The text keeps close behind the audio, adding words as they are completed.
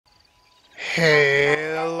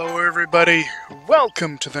Hello everybody,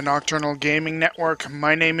 welcome to the Nocturnal Gaming Network.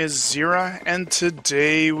 My name is Xeriua, and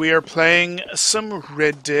today we are playing some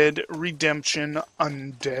Red Dead Redemption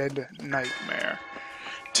Undead Nightmare.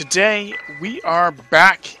 Today we are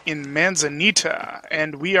back in Manzinita,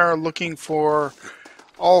 and we are looking for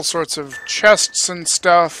all sorts of chests and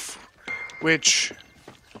stuff, which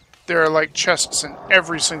there are like chests in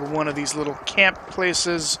every single one of these little camp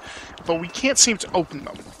places, but we can't seem to open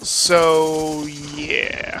them. So,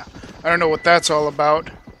 yeah. I don't know what that's all about.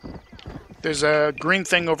 There's a green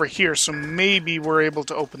thing over here, so maybe we're able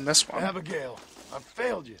to open this one. Abigail, I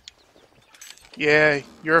failed you. Yeah,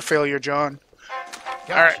 you're a failure, John.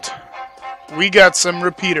 Gotcha. Alright. We got some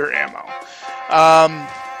repeater ammo.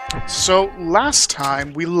 So, last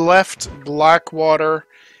time we left Blackwater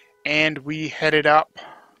and we headed up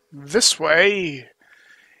this way,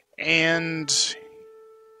 and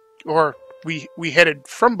we headed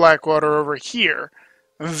from Blackwater over here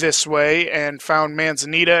this way and found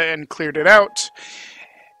Manzinita and cleared it out.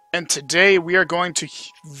 And today we are going to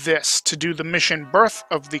to do the mission Birth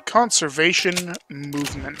of the Conservation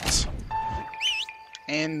Movement.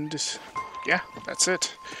 And yeah, that's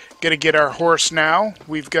it. Gotta get our horse now.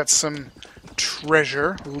 We've got some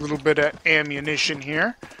treasure, a little bit of ammunition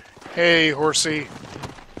here. Hey, horsey.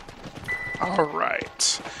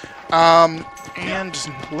 Alright. And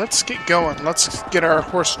let's get going. Let's get our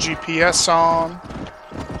horse GPS on.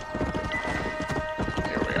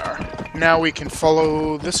 Here we are. Now we can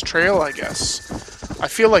follow this trail, I guess. I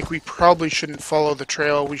feel like we probably shouldn't follow the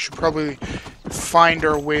trail. We should probably find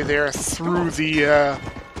our way there through the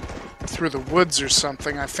woods or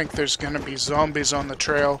something. I think there's gonna be zombies on the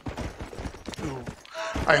trail. Ooh.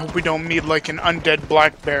 I hope we don't meet like an undead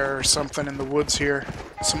black bear or something in the woods here.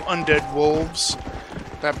 Some undead wolves.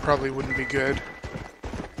 That probably wouldn't be good.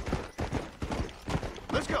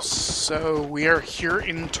 Let's go. So we are here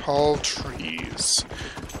in tall trees.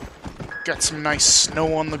 Got some nice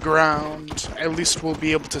snow on the ground. At least we'll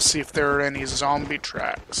be able to see if there are any zombie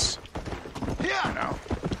tracks. Yeah. You know.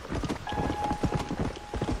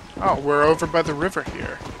 Oh, we're over by the river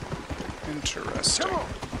here. Interesting. Come on.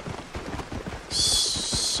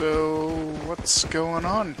 So what's going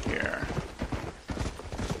on here?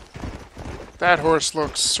 That horse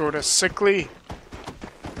looks sort of sickly.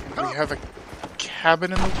 And we have a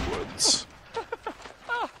cabin in the woods.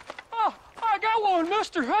 I got one,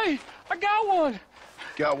 mister. Hey, I got one.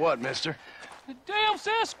 Got what, mister? The damn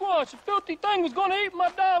Sasquatch. The filthy thing was going to eat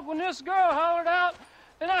my dog when this girl hollered out,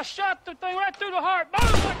 and I shot the thing right through the heart.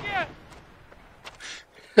 Boom, like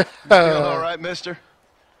that. Feeling all right, mister?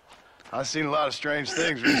 I've seen a lot of strange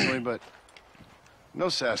things recently, but no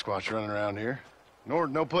Sasquatch running around here. Nor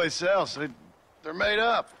no place else. They're made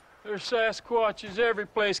up. There's Sasquatches every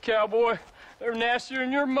place, cowboy. They're nastier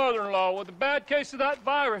than your mother-in-law with a bad case of that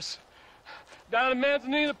virus. Down in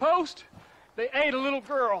Manzinita Post, they ate a little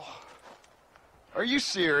girl. Are you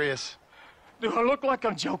serious? Do I look like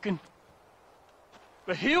I'm joking?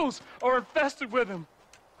 The hills are infested with them.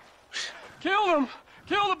 Kill them!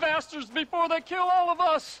 Kill the bastards before they kill all of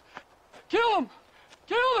us! Kill them!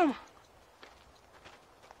 Kill them!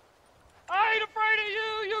 I ain't afraid of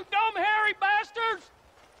you, you dumb hairy bastards!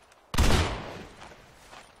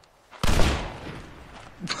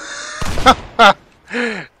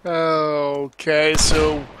 Okay,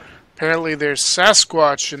 so apparently there's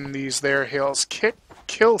Sasquatch in these there hills.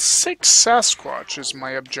 Kill 6 Sasquatch is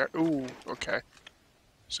my object. Ooh, okay.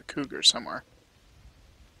 There's a cougar somewhere.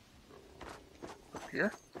 Over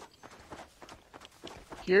here?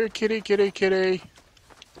 Here, kitty, kitty, kitty.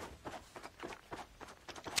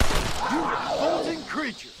 You revolting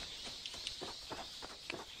creature.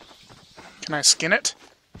 Can I skin it?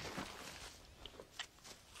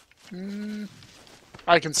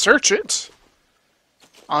 I can search it.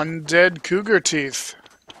 Undead cougar teeth.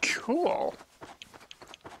 Cool.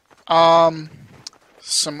 Some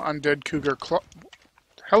undead cougar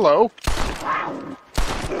Hello.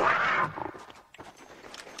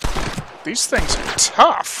 These things are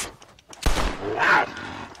tough.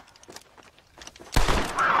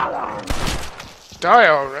 Die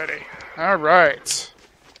already. Alright.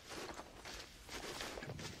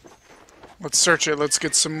 Let's search it. Let's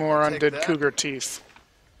get some more undead cougar teeth.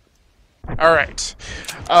 Alright.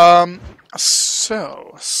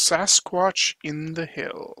 So, Sasquatch in the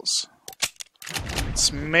hills.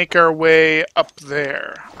 Let's make our way up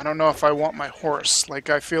there. I don't know if I want my horse. Like,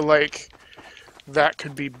 I feel like that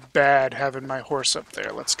could be bad, having my horse up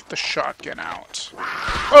there. Let's get the shotgun out.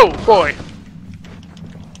 Oh, boy!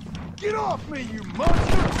 Get off me, you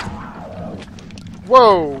monster!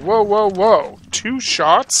 Whoa, whoa, whoa, whoa. 2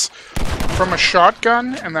 shots from a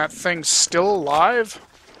shotgun and that thing's still alive?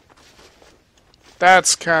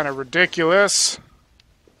 That's kind of ridiculous.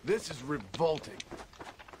 This is revolting.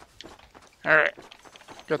 Alright.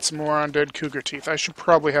 Got some more undead cougar teeth. I should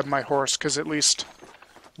probably have my horse, because at least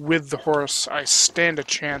with the horse I stand a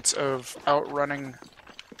chance of outrunning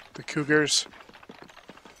the cougars.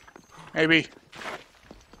 Maybe.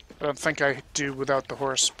 I don't think I do without the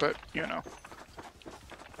horse, but, you know.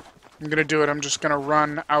 I'm gonna do it. I'm just gonna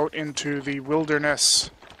run out into the wilderness.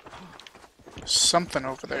 Something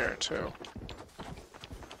over there, too.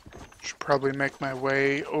 Should probably make my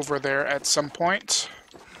way over there at some point.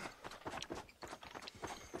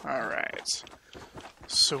 Alright.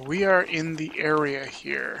 So we are in the area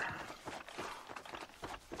here.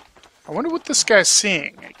 I wonder what this guy's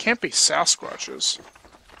seeing. It can't be Sasquatches.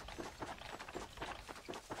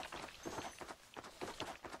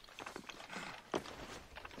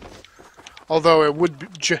 Although it would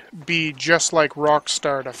be just like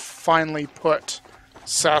Rockstar to finally put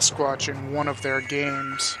Sasquatch in one of their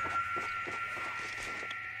games.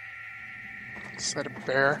 Is that a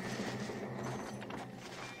bear?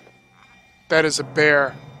 That is a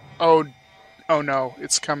bear. Oh no,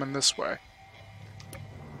 it's coming this way.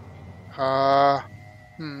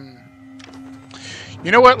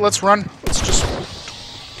 You know what? Let's run. Let's just...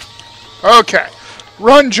 Okay.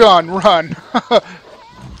 Run, John, run.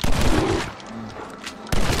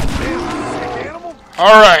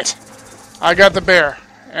 Alright. I got the bear.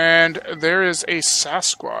 And there is a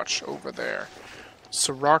Sasquatch over there.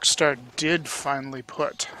 So Rockstar did finally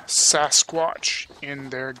put Sasquatch in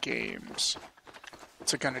their games.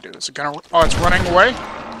 What's it gonna do? Is it gonna... Oh, it's running away?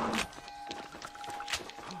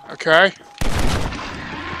 Okay.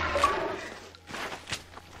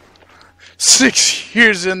 6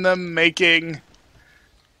 years in the making.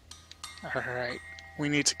 Alright. We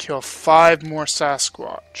need to kill 5 more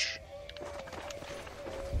Sasquatch.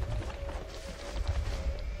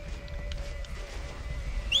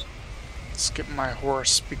 Skip my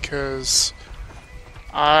horse because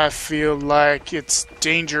I feel like it's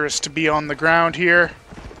dangerous to be on the ground here.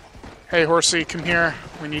 Hey, horsey, come here.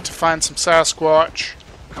 We need to find some Sasquatch.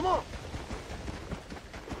 Come on.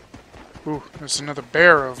 Ooh, there's another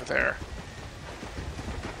bear over there.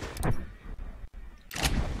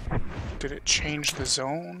 Did it change the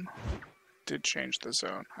zone? Did change the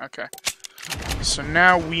zone. Okay. So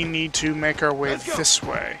now we need to make our way this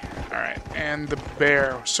way. Alright, and the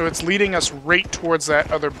bear. So it's leading us right towards that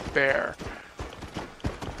other bear.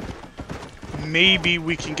 Maybe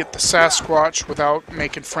we can get the Sasquatch without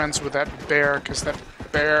making friends with that bear, because that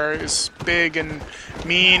bear is big and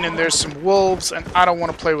mean, and there's some wolves, and I don't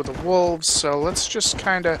want to play with the wolves, so let's just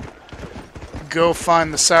kind of go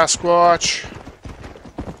find the Sasquatch.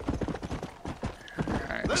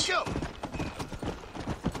 Alright. Let's go.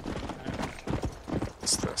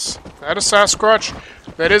 What's this? Is that a Sasquatch?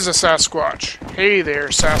 That is a Sasquatch. Hey there,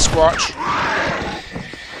 Sasquatch.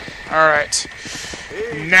 Alright.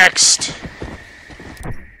 Next.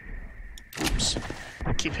 Oops.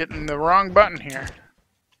 I keep hitting the wrong button here.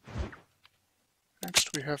 Next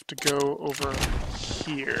we have to go over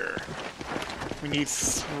here. We need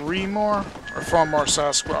 3 more or 4 more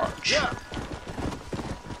Sasquatch. Yeah.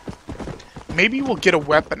 Maybe we'll get a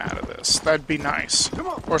weapon out of this. That'd be nice. Come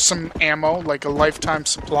on. Or some ammo, like a lifetime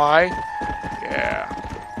supply. Yeah.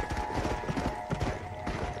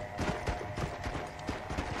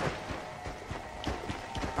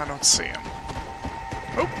 I don't see him.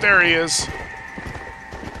 Oh, there he is.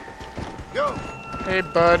 Go. Hey,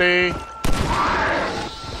 buddy.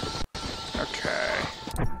 Okay.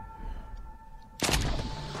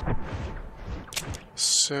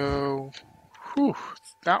 So, whew,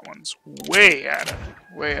 that one's way out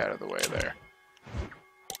of the way there.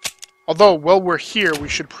 Although, while we're here, we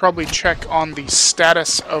should probably check on the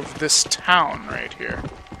status of this town right here.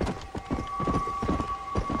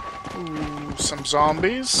 Ooh, some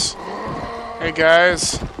zombies. Hey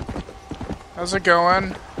guys. How's it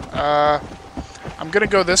going? I'm gonna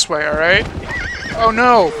go this way, alright? Oh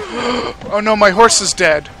no! Oh no, my horse is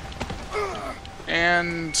dead.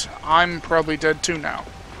 And I'm probably dead too now.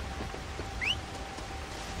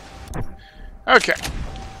 Okay.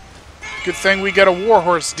 Good thing we got a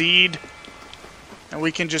warhorse deed. And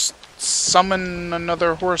we can just summon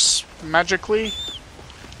another horse magically.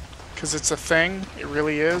 Because it's a thing. It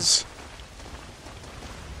really is.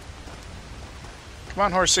 Come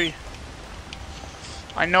on, horsey.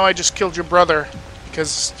 I know I just killed your brother.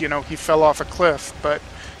 Because, you know, he fell off a cliff. But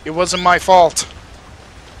it wasn't my fault.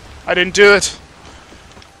 I didn't do it.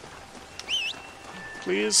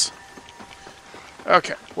 Please.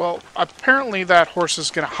 Okay, well, apparently that horse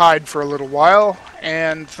is going to hide for a little while,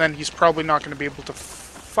 and then he's probably not going to be able to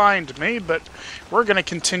find me, but we're going to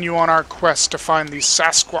continue on our quest to find the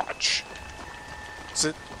Sasquatch.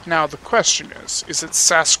 Now, the question is it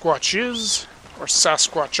Sasquatches or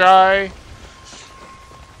Sasquatchi?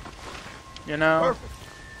 You know? Perfect.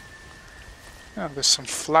 Oh, there's some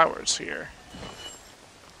flowers here.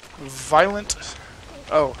 Violent...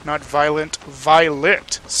 Oh, not violent.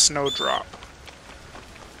 Violet snowdrop.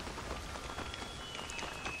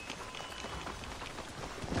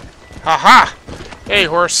 Haha! Hey,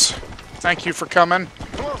 horse. Thank you for coming.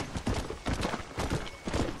 Come on.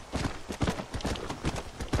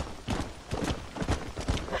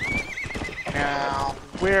 Now,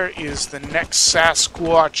 where is the next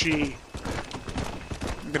Sasquatchy?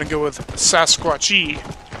 I'm gonna go with Sasquatchy.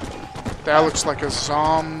 That looks like a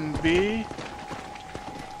zombie.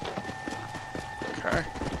 Okay.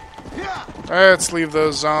 Let's leave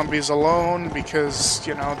those zombies alone because,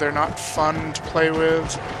 you know, they're not fun to play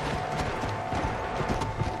with.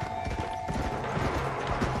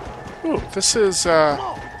 Ooh, this is the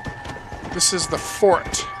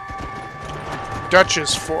fort.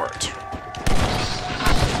 Dutch's fort.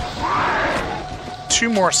 2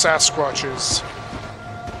 more Sasquatches.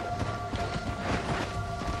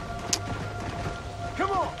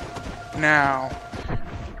 Come on. Now,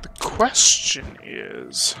 the question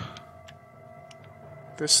is,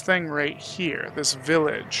 this thing right here, this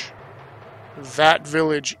village, that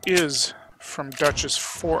village is from Dutch's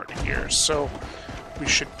fort here, so we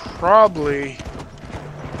should probably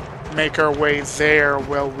make our way there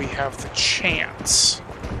while we have the chance.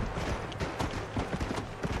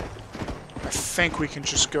 I think we can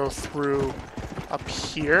just go through up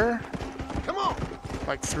here, Come on.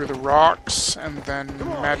 like through the rocks, and then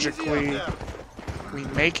magically we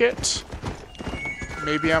make it.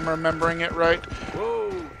 Maybe I'm remembering it right.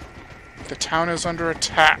 Whoa. The town is under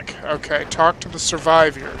attack. Okay, talk to the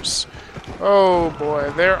survivors. Oh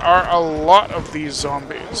boy, there are a lot of these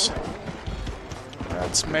zombies.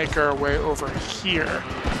 Let's make our way over here.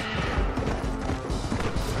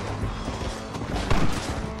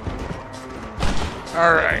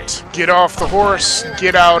 Alright, get off the horse,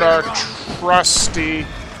 get out our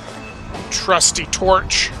trusty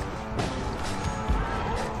torch.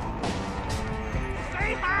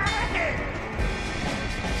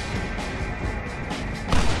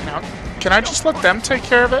 Now, can I just let them take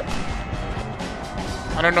care of it?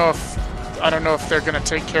 I don't know if they're gonna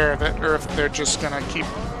take care of it or if they're just gonna keep,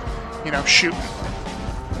 you know, shooting.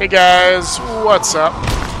 Hey guys, what's up?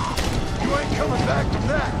 You ain't coming back from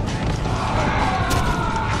that.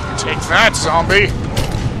 Take that, zombie.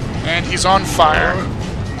 And he's on fire.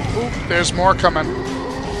 Oop, there's more coming.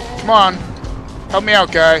 Come on. Help me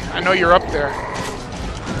out, guy. I know you're up there.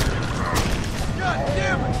 God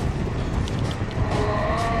damn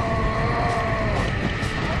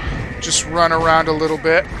it. Just run around a little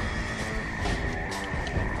bit.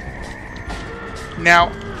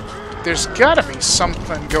 Now, there's gotta be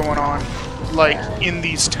something going on, like, in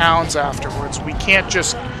these towns afterwards. We can't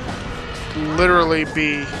just literally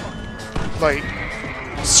be, like,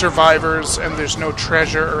 survivors and there's no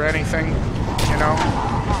treasure or anything, you know?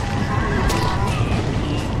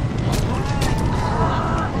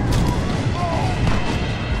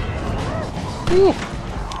 Ooh.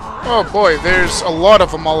 Oh boy, there's a lot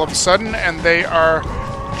of them all of a sudden, and they are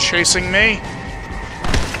chasing me.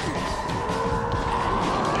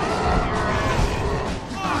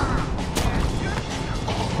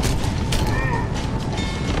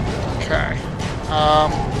 Okay.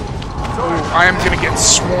 Ooh, I am gonna get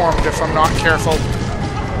swarmed if I'm not careful.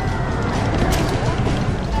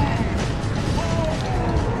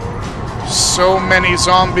 So many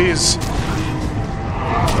zombies.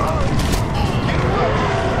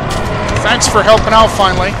 Thanks for helping out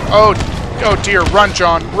finally. Oh dear, run,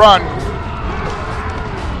 John, run.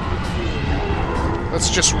 Let's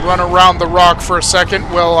just run around the rock for a second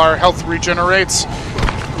while our health regenerates.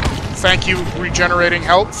 Thank you, regenerating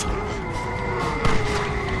health.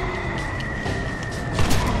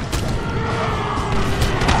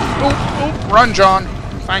 Oop, run, John.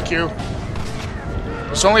 Thank you.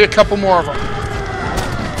 There's only a couple more of them.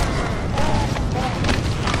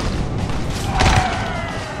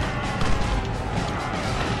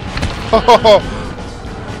 Oh,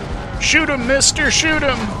 shoot him, mister, shoot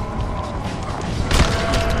him.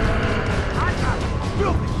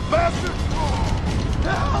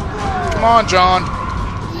 Come on, John.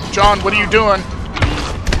 John, what are you doing?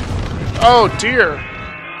 Oh, dear.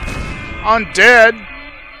 Undead.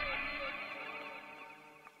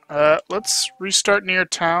 Let's restart near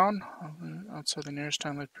town. Outside the nearest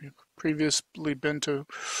town, previously been to.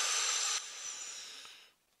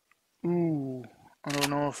 Ooh, I don't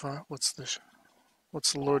know if what's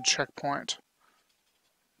the load checkpoint?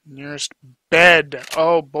 Nearest bed.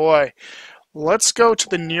 Oh boy. Let's go to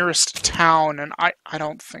the nearest town, and I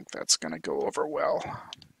don't think that's gonna go over well.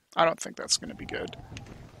 I don't think that's gonna be good.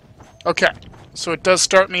 Okay, so it does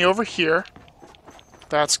start me over here.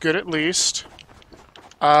 That's good at least.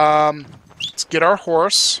 Let's get our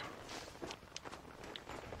horse.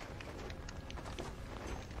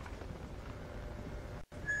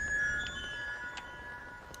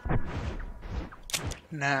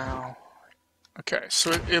 Now, okay,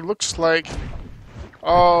 so it looks like,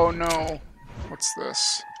 oh no, what's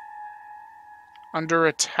this? Under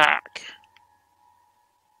attack.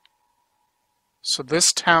 So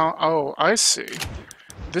this town, oh, I see.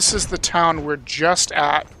 This is the town we're just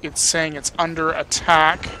at. It's saying it's under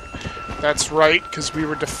attack. That's right, because we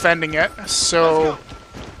were defending it. So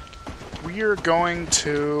we are going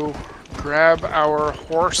to grab our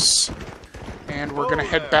horse, and we're going to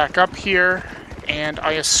head back up here. And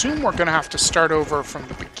I assume we're going to have to start over from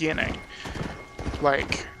the beginning.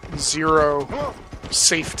 Like, 0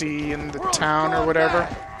 safety in the town or whatever.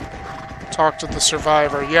 Talk to the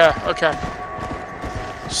survivor. Yeah, okay.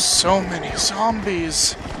 So many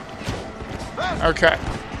zombies. Okay.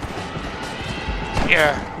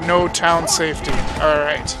 Yeah, no town safety.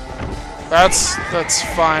 Alright. That's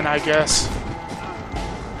fine, I guess.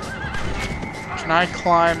 Can I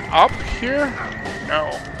climb up here?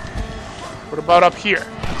 No. What about up here?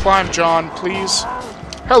 Climb, John, please.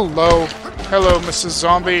 Hello. Hello, Mrs.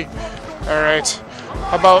 Zombie. Alright.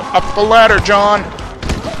 How about up the ladder, John?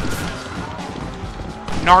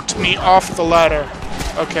 Knocked me off the ladder.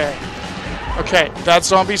 Okay. Okay, that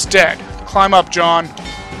zombie's dead. Climb up, John.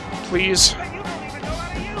 Please.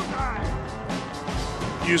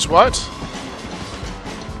 Use what?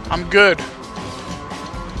 I'm good.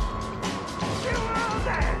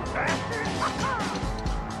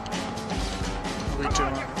 What are we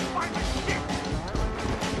doing?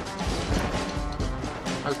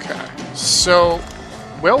 Okay. So,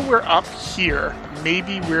 while we're up here,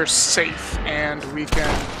 maybe we're safe and we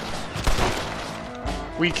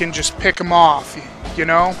can just pick them off, you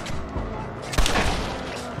know?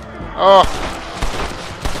 Oh.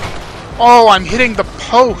 Oh, I'm hitting the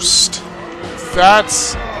post.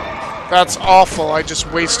 That's awful. I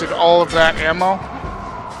just wasted all of that ammo.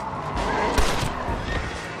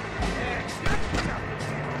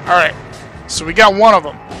 Alright. So we got one of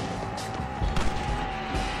them.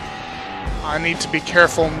 I need to be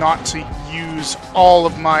careful not to use all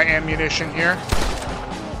of my ammunition here.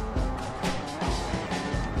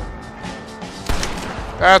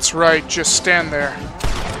 That's right, just stand there.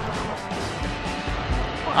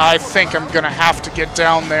 I think I'm gonna have to get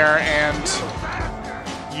down there and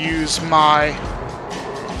use my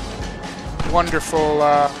wonderful,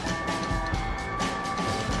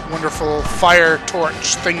 wonderful fire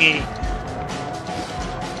torch thingy.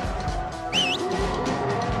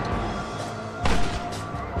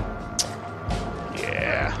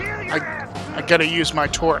 Yeah, I gotta use my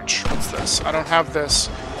torch. What's this? I don't have this.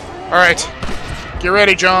 Alright, get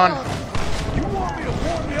ready, John.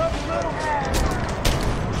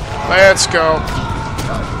 Let's go.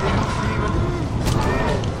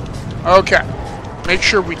 Okay. Make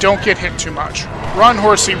sure we don't get hit too much. Run,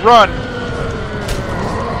 horsey, run!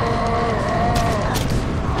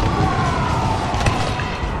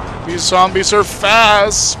 These zombies are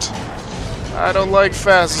fast. I don't like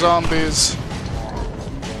fast zombies.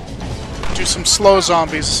 Do some slow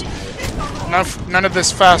zombies. None of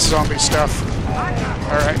this fast zombie stuff.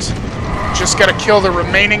 Alright. Just gotta kill the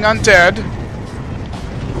remaining undead.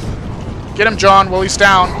 Get him, John, while he's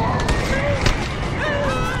down.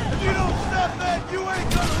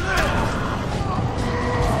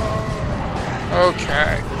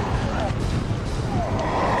 Okay.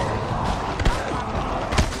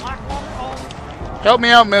 Help me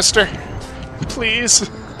out, mister. Please.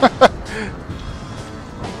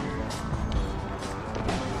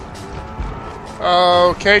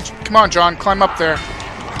 Okay, come on, John, climb up there.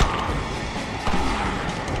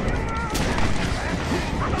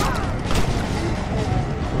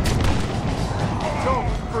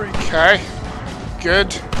 Okay.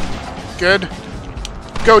 Good. Good.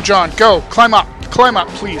 Go, John, go. Climb up,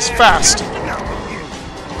 please, fast.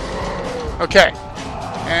 Okay.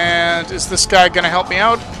 And is this guy gonna help me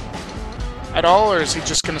out at all, or is he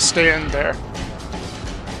just gonna stay in there?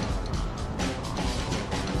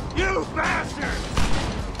 You bastard!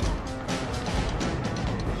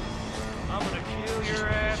 I'm gonna kill your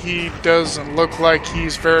ass. He doesn't look like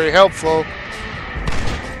he's very helpful.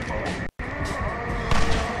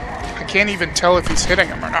 can't even tell if he's hitting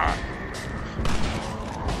him or not.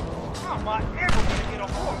 How am I ever gonna get a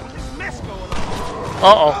hold with this mess going on?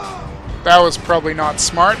 Uh-oh. That was probably not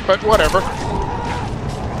smart, but whatever.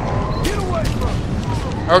 Get away from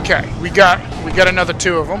him. Okay, we got another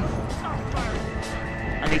 2 of them.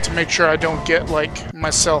 I need to make sure I don't get, like,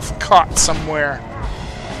 myself caught somewhere.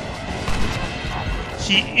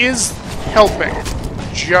 He is helping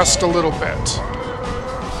just a little bit.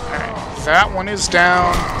 Alright, that one is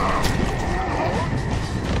down.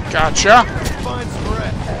 Gotcha. Find some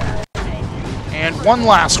rat. And one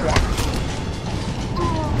last one.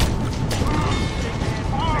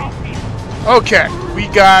 Okay, we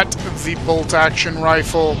got the bolt-action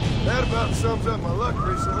rifle. That about sums up my luck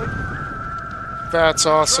recently. That's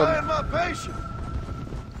awesome. Trying my patience.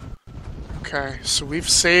 Okay, so we've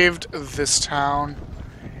saved this town,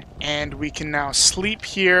 and we can now sleep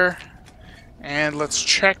here. And let's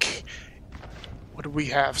check. What do we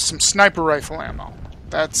have? Some sniper rifle ammo.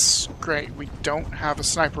 That's great. We don't have a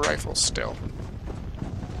sniper rifle still.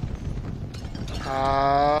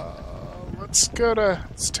 Let's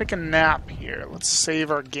take a nap here. Let's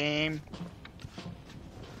save our game.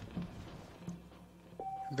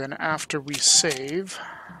 Then after we save,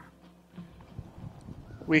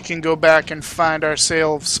 we can go back and find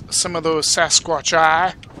ourselves some of those Sasquatch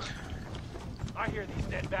eye. I hear these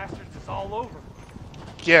dead bastards is all over.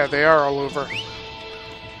 Yeah, they are all over.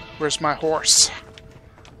 Where's my horse?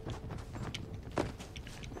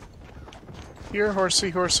 Here, horsey,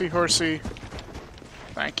 horsey, horsey.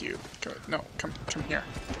 Thank you. No, come here.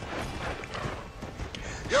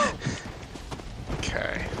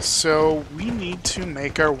 Okay, so we need to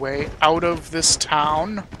make our way out of this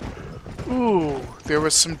town. Ooh, there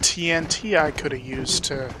was some TNT I could have used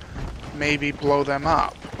to maybe blow them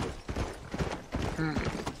up.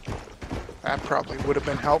 That probably would have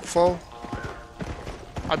been helpful.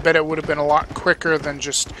 I bet it would have been a lot quicker than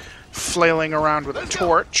just flailing around with a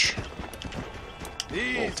torch.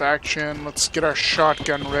 Bolt action. Let's get our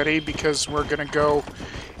shotgun ready because we're gonna go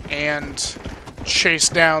and chase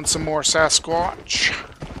down some more Sasquatch.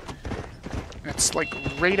 It's like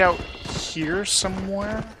right out here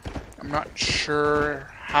somewhere. I'm not sure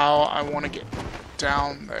how I want to get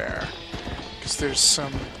down there because there's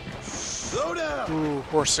some. Slow down. Ooh,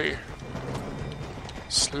 horsey.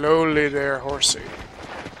 Slowly there, horsey.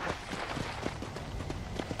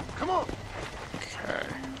 Come on. Okay.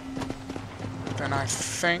 Then I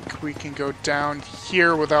think we can go down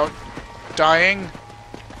here without dying.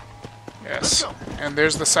 Yes. And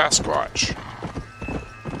there's the Sasquatch.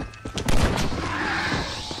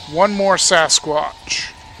 One more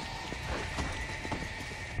Sasquatch.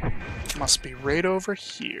 Must be right over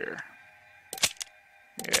here.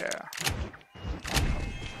 Yeah.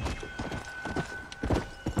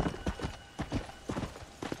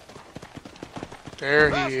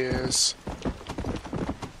 There he is.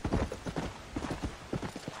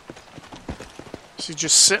 Is he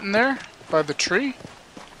just sitting there by the tree?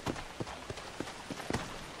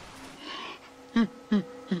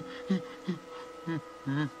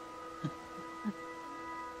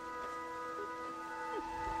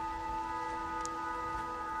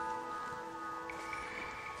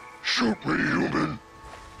 Shoot me, human!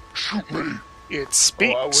 Shoot me! It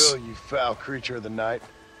speaks. Oh, I will, you foul creature of the night.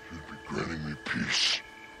 You'd be granting me peace.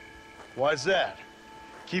 Why's that?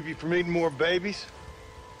 Keep you from eating more babies?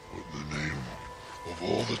 What in the name of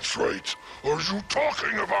all that's right are you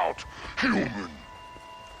talking about, human?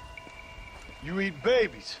 You eat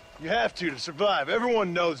babies. You have to survive.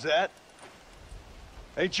 Everyone knows that.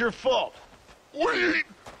 Ain't your fault. We eat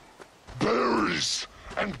berries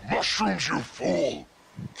and mushrooms, you fool!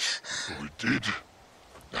 We did.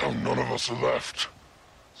 Now none of us are left.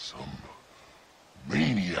 Some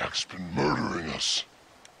maniac's been murdering us.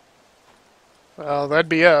 Well, that'd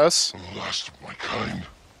be us. I'm the last of my kind.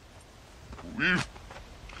 We've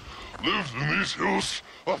lived in these hills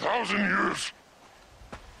 1,000 years.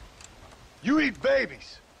 You eat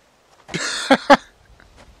babies. If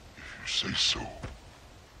you say so,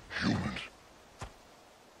 human.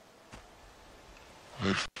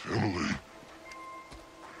 My family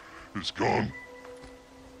is gone.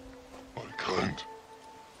 My kind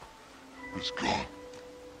is gone.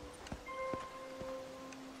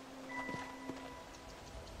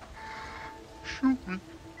 Shoot me.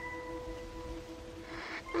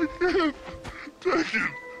 I can't take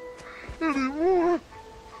it anymore.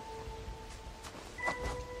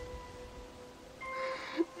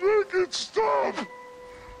 Make it stop.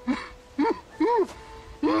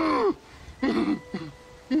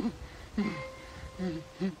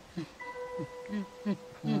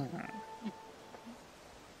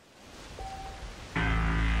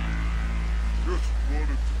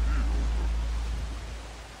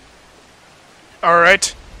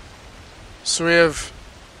 Alright. So we have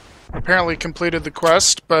apparently completed the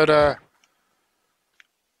quest, but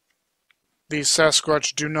these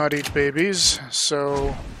Sasquatch do not eat babies,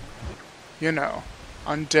 so, you know,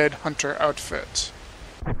 Undead Hunter outfit.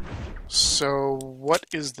 So, what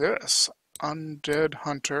is this? Undead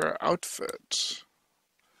Hunter outfit.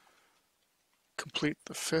 Complete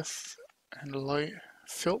the filth and light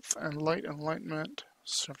enlightenment.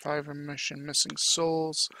 Survive a mission, missing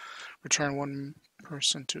souls. Return one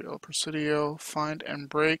person to El Presidio. Find and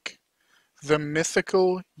break the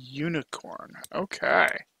mythical unicorn. Okay.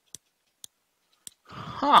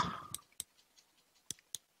 Huh.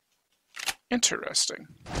 Interesting.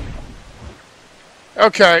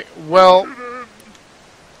 Okay, well,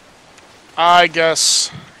 I guess,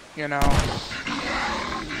 you know.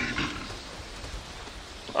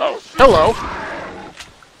 Oh, hello.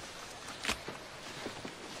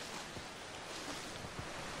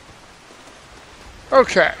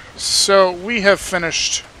 Okay, so we have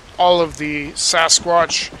finished all of the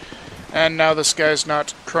Sasquatch, and now this guy's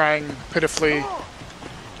not crying pitifully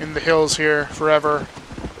in the hills here forever.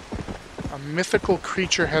 A mythical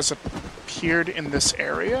creature has appeared in this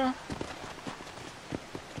area?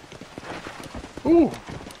 Ooh,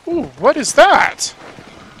 what is that?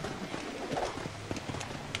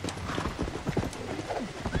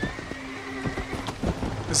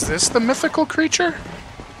 Is this the mythical creature?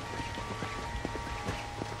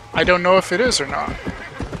 I don't know if it is or not.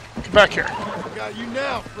 Come back here. I got you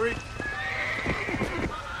now, freak.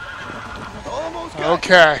 Almost got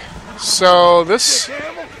Okay, so this... you,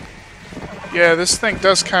 Campbell. Yeah, this thing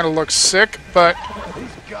does kind of look sick, but, These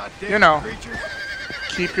goddamn you know, creatures.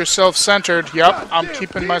 keep yourself centered. Yup, I'm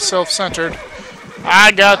keeping myself centered.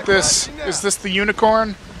 I got this. Is this the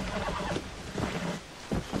unicorn?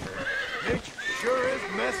 Nature sure is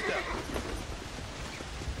messed up.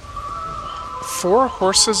 4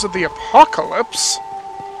 horses of the apocalypse?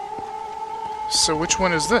 So which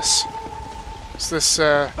one is this? Is this,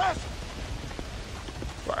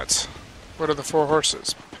 what? What are the 4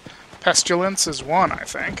 horses? Pestilence is one, I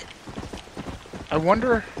think. I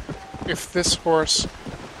wonder if this horse...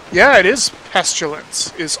 Yeah, it is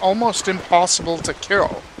Pestilence. Is almost impossible to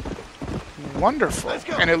kill. Wonderful.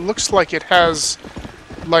 And it looks like it has,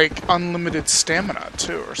 like, unlimited stamina,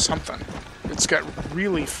 too, or something. It's got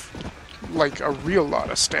really, like, a real lot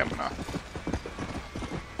of stamina.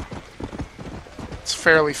 It's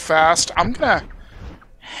fairly fast. I'm gonna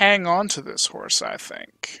hang on to this horse, I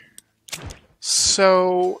think.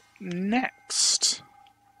 So, next,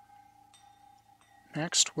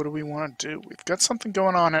 what do we want to do? We've got something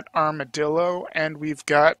going on at Armadillo, and we've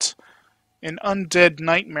got an Undead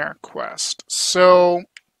Nightmare quest. So,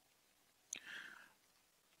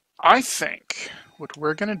 I think what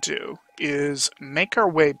we're going to do is make our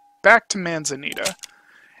way back to Manzinita,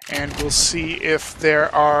 and we'll see if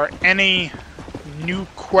there are any new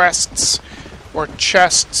quests or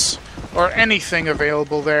chests or anything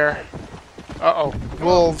available there. Uh-oh,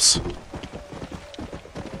 wolves.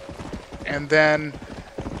 And then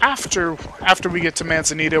after we get to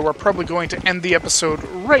Manzinita, we're probably going to end the episode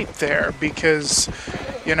right there because,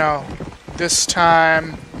 you know, this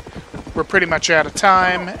time we're pretty much out of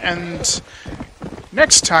time, and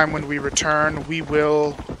next time when we return, we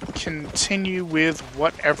will continue with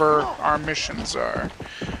whatever our missions are.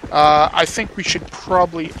 I think we should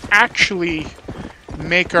probably actually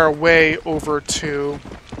make our way over to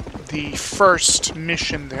the first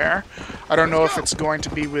mission there. I don't know if it's going to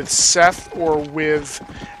be with Seth or with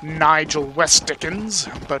Nigel Westdickens,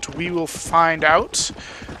 but we will find out.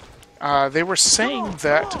 They were saying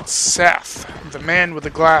that Seth, the man with the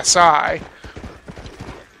glass eye,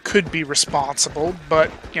 could be responsible, but,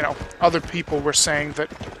 you know, other people were saying that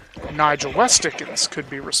Nigel Westdickens could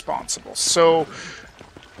be responsible. So,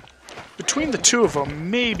 between the two of them,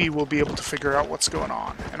 maybe we'll be able to figure out what's going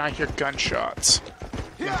on. And I hear gunshots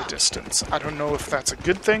in the distance. I don't know if that's a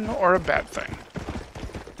good thing or a bad thing.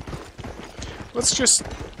 Let's just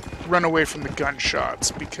run away from the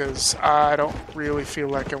gunshots, because I don't really feel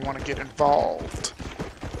like I want to get involved.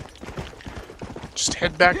 Just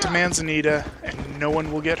head back to Manzinita, and no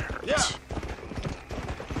one will get hurt.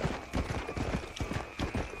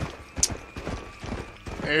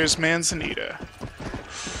 There's Manzinita.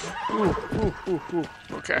 Ooh.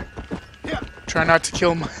 Okay. Try not to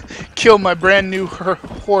kill my brand new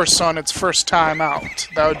horse on its first time out.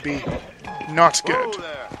 That would be not good.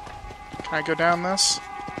 Can I go down this?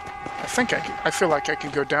 I think I can. I feel like I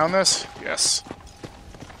can go down this. Yes.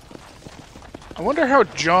 I wonder how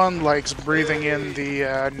John likes breathing in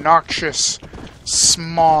the noxious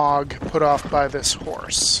smog put off by this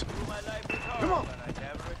horse. Come on.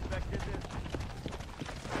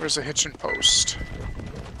 Where's a hitching post?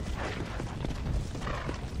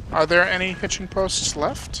 Are there any hitching posts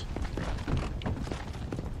left?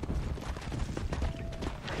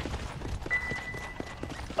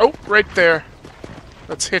 Oh, right there.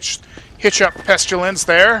 Let's hitch up Pestilence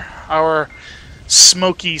there. Our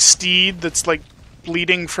smoky steed that's like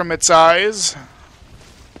bleeding from its eyes.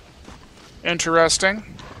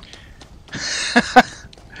 Interesting.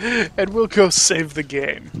 And we'll go save the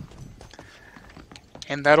game.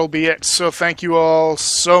 And that'll be it. So thank you all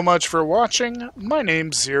so much for watching. My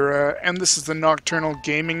name's Xeriua, and this is the Nocturnal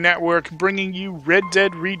Gaming Network bringing you Red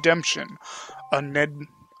Dead Redemption, Undead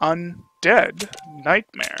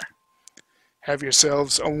Nightmare. Have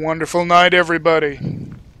yourselves a wonderful night, everybody.